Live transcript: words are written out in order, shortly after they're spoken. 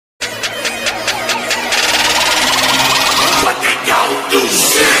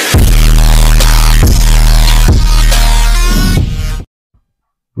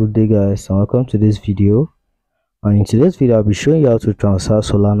Good day guys, and welcome to this video. And in today's video I'll be showing you how to transfer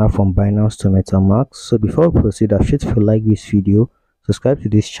Solana from Binance to Metamask. So before we proceed, I should feel like this video, subscribe to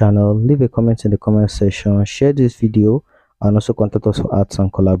this channel, leave a comment in the comment section, share this video, and also contact us for arts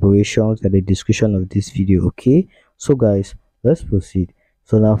and collaborations at the description of this video. Okay, so guys, let's proceed.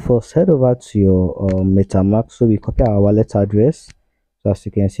 So now first head over to your Metamask. So we copy our wallet address. So as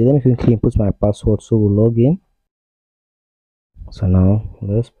you can see, let me quickly input my password so we'll log in. So now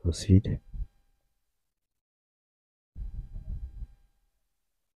let's proceed.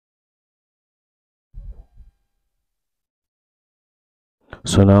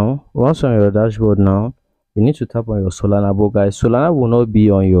 So now once on your dashboard, now you need to tap on your Solana, but guys, Solana will not be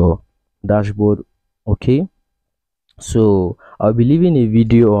on your dashboard. Okay, so I'll be leaving a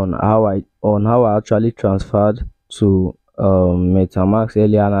video on how I actually transferred to Metamask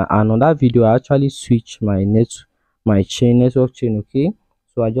earlier, and on that video I actually switched my network chain. Okay,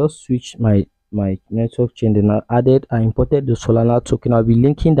 so I just switched my network chain, then I imported the Solana token. I'll be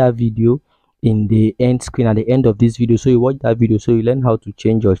linking that video in the end screen at the end of this video, so you watch that video so you learn how to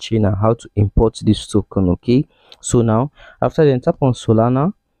change your chain and how to import this token. Okay, so now after then tap on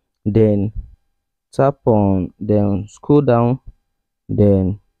Solana, then scroll down,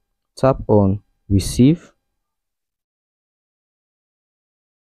 then tap on receive.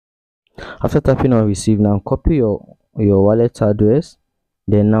 After tapping on receive, now copy your wallet address,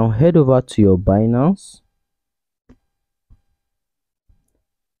 then now head over to your Binance.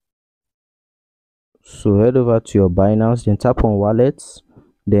 So head over to your Binance, then tap on wallets,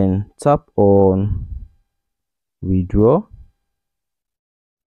 then tap on withdraw,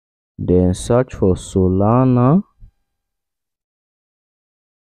 then search for Solana,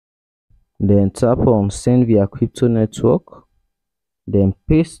 then tap on send via crypto network, then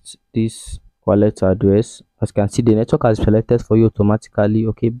paste this wallet address. As you can see, the network has selected for you automatically.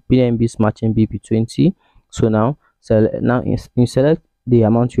 Okay, BNB is matching BP20. So now you select the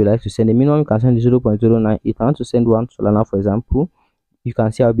amount you like to send. The minimum you can send is 0.09. If I want to send one Solana, for example, you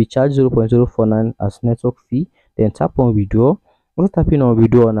can see I'll be charged 0.049 as network fee. Then tap on withdraw. After tapping on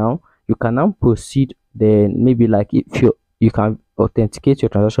withdraw, now you can now proceed. Then maybe like if you can authenticate your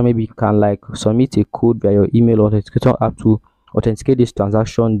transaction, maybe you can like submit a code via your email authenticator app to authenticate this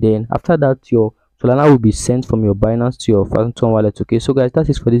transaction. Then after that, your Solana will be sent from your Binance to your Phantom wallet. Okay, so guys, that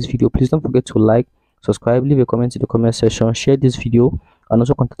is for this video. Please don't forget to like, subscribe, leave a comment in the comment section, share this video, and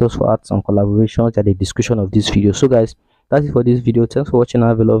also contact us for arts and collaborations at the description of this video. So guys, that's it for this video. Thanks for watching.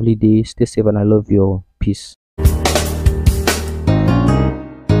 Have a lovely day. Stay safe and I love you all. Peace.